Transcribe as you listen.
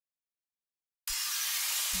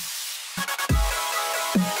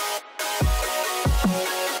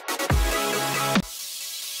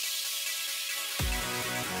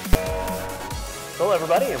Hello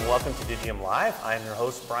everybody and welcome to Digium Live. I am your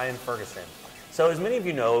host Brian Ferguson. So as many of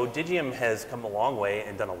you know, Digium has come a long way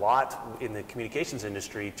and done a lot in the communications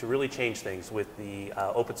industry to really change things with the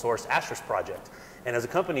open source AstriCon project. And as a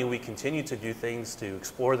company, we continue to do things to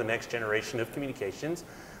explore the next generation of communications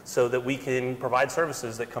so that we can provide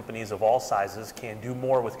services that companies of all sizes can do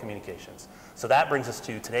more with communications. So that brings us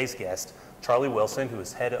to today's guest, Charlie Wilson, who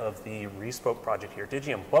is head of the Respoke project here at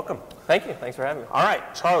Digium. Welcome. Thank you. Thanks for having me. All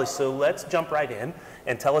right, Charlie, so let's jump right in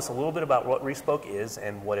and tell us a little bit about what Respoke is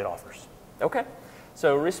and what it offers. Okay.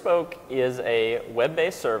 So Respoke is a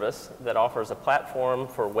web-based service that offers a platform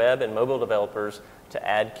for web and mobile developers to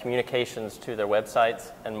add communications to their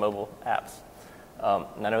websites and mobile apps.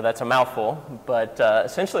 And I know that's a mouthful, but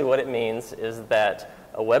essentially what it means is that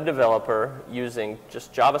a web developer using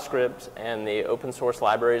just JavaScript and the open source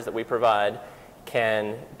libraries that we provide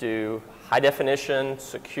can do high definition,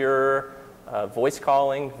 secure voice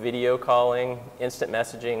calling, video calling, instant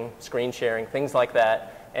messaging, screen sharing, things like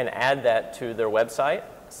that, and add that to their website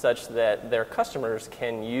such that their customers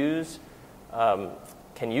can use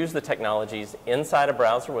the technologies inside a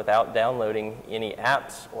browser without downloading any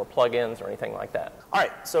apps or plugins or anything like that. All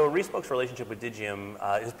right, so Respoke's relationship with Digium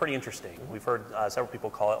is pretty interesting. We've heard several people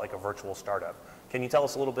call it like a virtual startup. Can you tell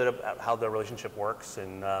us a little bit about how the relationship works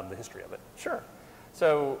and the history of it? Sure.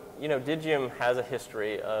 So, you know, Digium has a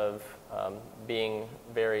history of being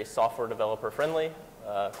very software developer friendly.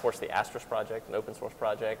 Of course, the AstriCon project, an open source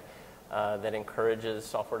project that encourages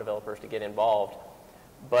software developers to get involved.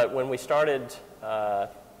 But when we started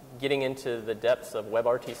getting into the depths of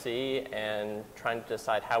WebRTC and trying to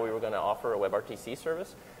decide how we were going to offer a WebRTC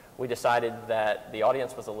service, we decided that the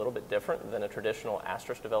audience was a little bit different than a traditional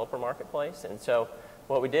AstriCon developer marketplace. And so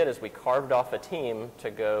what we did is we carved off a team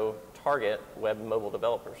to go target web and mobile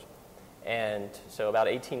developers. And so about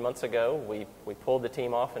 18 months ago, we pulled the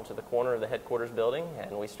team off into the corner of the headquarters building,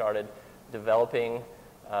 and we started developing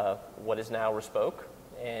what is now Respoke,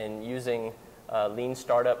 and using lean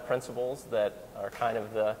startup principles that are kind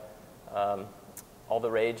of the all the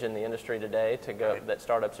rage in the industry today that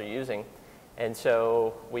startups are using. And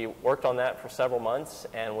so we worked on that for several months,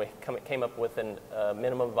 and we came up with a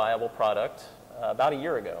minimum viable product about a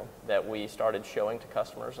year ago that we started showing to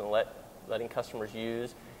customers and letting customers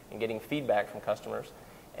use and getting feedback from customers.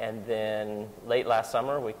 And then late last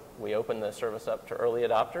summer, we opened the service up to early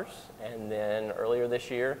adopters. And then earlier this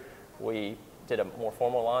year, we did a more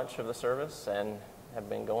formal launch of the service and have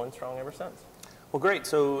been going strong ever since. Well, great.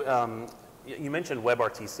 So you mentioned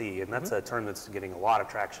WebRTC, and that's a term that's getting a lot of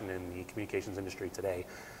traction in the communications industry today.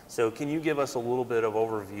 So can you give us a little bit of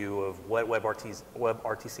overview of what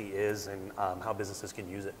WebRTC is and how businesses can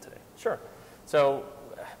use it today? Sure. So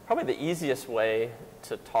probably the easiest way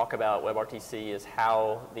to talk about WebRTC is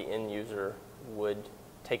how the end user would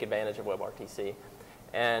take advantage of WebRTC.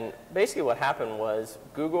 And basically what happened was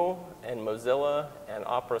Google and Mozilla and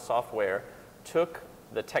Opera software took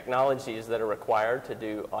the technologies that are required to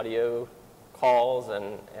do audio calls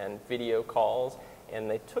and video calls,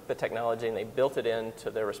 and they took the technology and they built it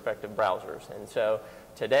into their respective browsers. And so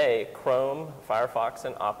today, Chrome, Firefox,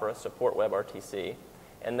 and Opera support WebRTC,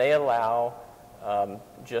 and they allow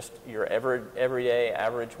just your everyday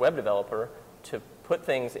average web developer to put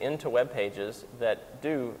things into web pages that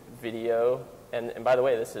do video, and by the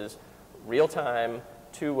way, this is real-time,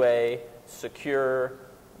 two-way, secure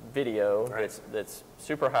video. Right. that's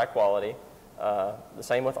super high quality. The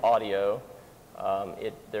same with audio.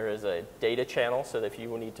 There is a data channel, so that if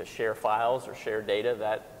you need to share files or share data,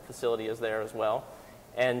 that facility is there as well.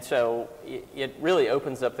 And so it really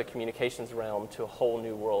opens up the communications realm to a whole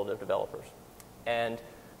new world of developers. And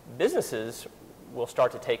businesses will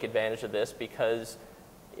start to take advantage of this because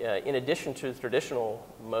in addition to traditional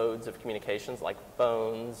modes of communications like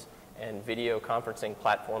phones and video conferencing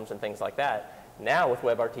platforms and things like that, now with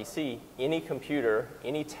WebRTC, any computer,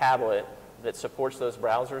 any tablet that supports those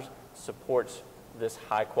browsers supports this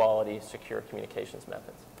high-quality, secure communications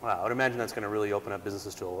methods. Wow, I would imagine that's going to really open up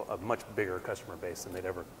businesses to a much bigger customer base than they'd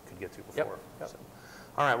ever could get to before. Yep. So,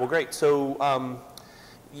 all right, well, great. So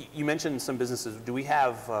you mentioned some businesses. Do we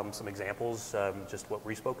have some examples, just what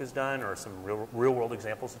Respoke has done, or some real-world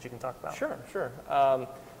examples that you can talk about? Sure.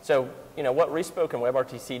 So, you know, what Respoke and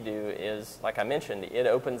WebRTC do is, like I mentioned, it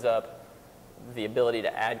opens up the ability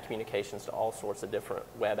to add communications to all sorts of different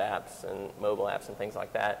web apps and mobile apps and things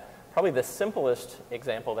like that. Probably the simplest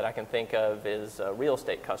example that I can think of is a real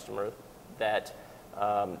estate customer that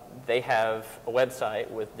they have a website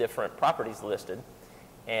with different properties listed,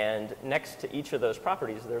 and next to each of those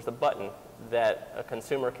properties there's a button that a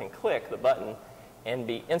consumer can click the button and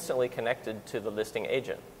be instantly connected to the listing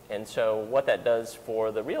agent. And so what that does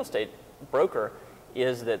for the real estate broker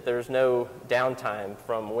is that there's no downtime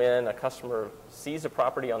from when a customer sees a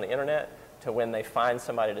property on the internet to when they find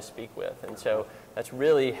somebody to speak with. And so that's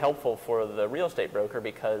really helpful for the real estate broker,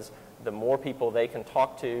 because the more people they can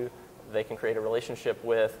talk to, they can create a relationship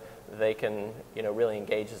with, they can really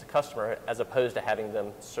engage as a customer, as opposed to having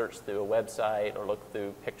them search through a website or look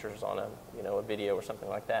through pictures on a video or something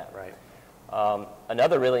like that. Right.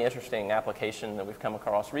 Another really interesting application that we've come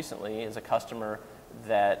across recently is a customer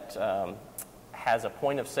that has a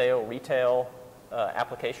point of sale retail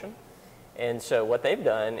application. And so what they've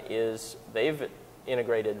done is they've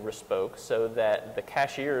integrated Respoke so that the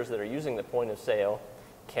cashiers that are using the point of sale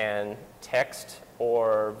can text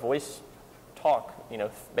or voice talk,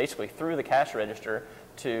 basically through the cash register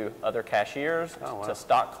to other cashiers, to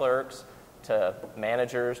stock clerks, to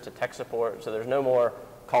managers, to tech support. So there's no more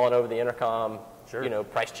calling over the intercom, sure.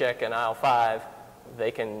 Price check in aisle 5.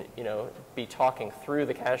 They can, be talking through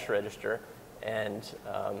the cash register and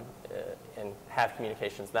have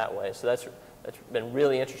communications that way. So that's been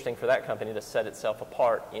really interesting for that company to set itself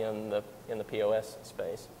apart in the POS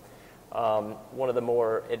space. One of the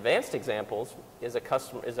more advanced examples is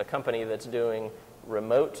a company that's doing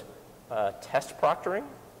remote test proctoring.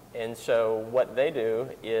 And so what they do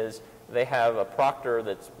is they have a proctor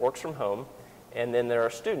that works from home, and then there are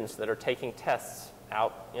students that are taking tests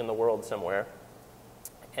out in the world somewhere.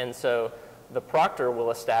 And so the proctor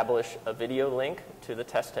will establish a video link to the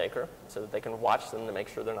test taker so that they can watch them to make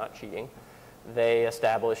sure they're not cheating. They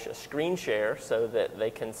establish a screen share so that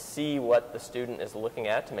they can see what the student is looking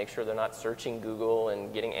at to make sure they're not searching Google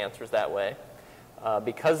and getting answers that way.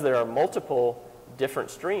 Because there are multiple different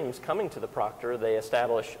streams coming to the proctor, they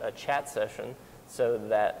establish a chat session so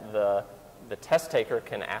that the test taker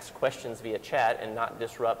can ask questions via chat and not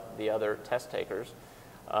disrupt the other test takers.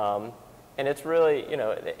 And it's really,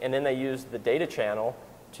 and then they use the data channel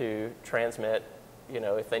to transmit,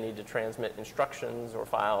 if they need to transmit instructions or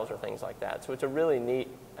files or things like that. So it's a really neat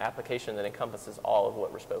application that encompasses all of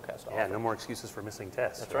what Respoke has to offer. Yeah, no more excuses for missing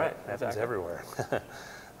tests. That's right. Happens exactly. everywhere.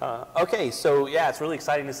 Okay, so yeah, it's really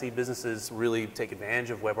exciting to see businesses really take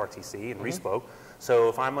advantage of WebRTC and Respoke. So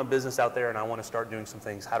if I'm a business out there and I want to start doing some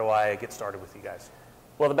things, how do I get started with you guys?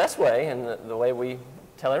 Well, the best way, and the way we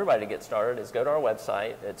tell everybody to get started, is go to our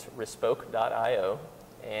website. It's respoke.io,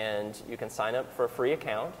 and you can sign up for a free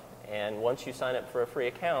account. And once you sign up for a free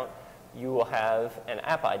account, you will have an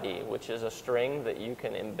app ID, which is a string that you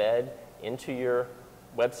can embed into your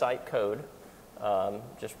website code,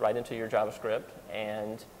 just right into your JavaScript,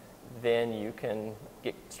 and then you can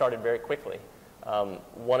get started very quickly.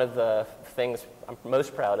 One of the things I'm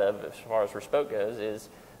most proud of as far as Respoke goes is,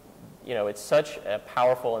 it's such a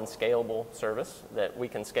powerful and scalable service that we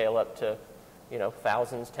can scale up to,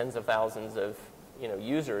 thousands, tens of thousands of,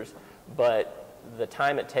 users, but the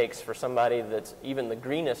time it takes for somebody that's even the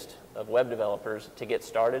greenest of web developers to get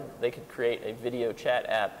started, they could create a video chat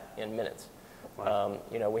app in minutes. Wow.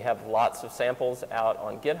 We have lots of samples out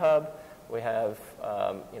on GitHub. We have,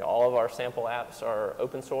 all of our sample apps are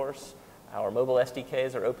open source. Our mobile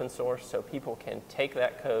SDKs are open source, so people can take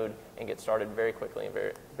that code and get started very quickly and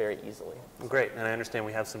very, very easily. Great, and I understand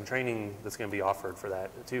we have some training that's going to be offered for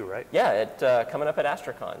that too, right? Yeah, coming up at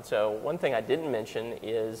AstriCon. So one thing I didn't mention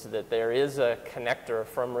is that there is a connector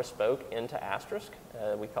from Respoke into Asterisk.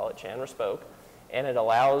 We call it Chan Respoke, and it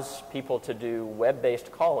allows people to do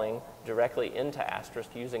web-based calling directly into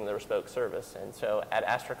Asterisk using the Respoke service. And so at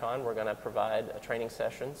AstriCon, we're going to provide a training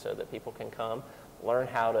session so that people can come, learn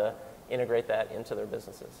how to integrate that into their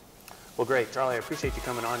businesses. Well, great. Charlie, I appreciate you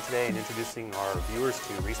coming on today and introducing our viewers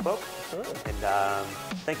to Respoke. Absolutely. And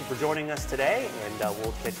thank you for joining us today, and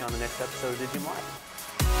we'll catch you on the next episode of Digium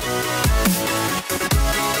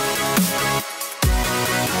Live.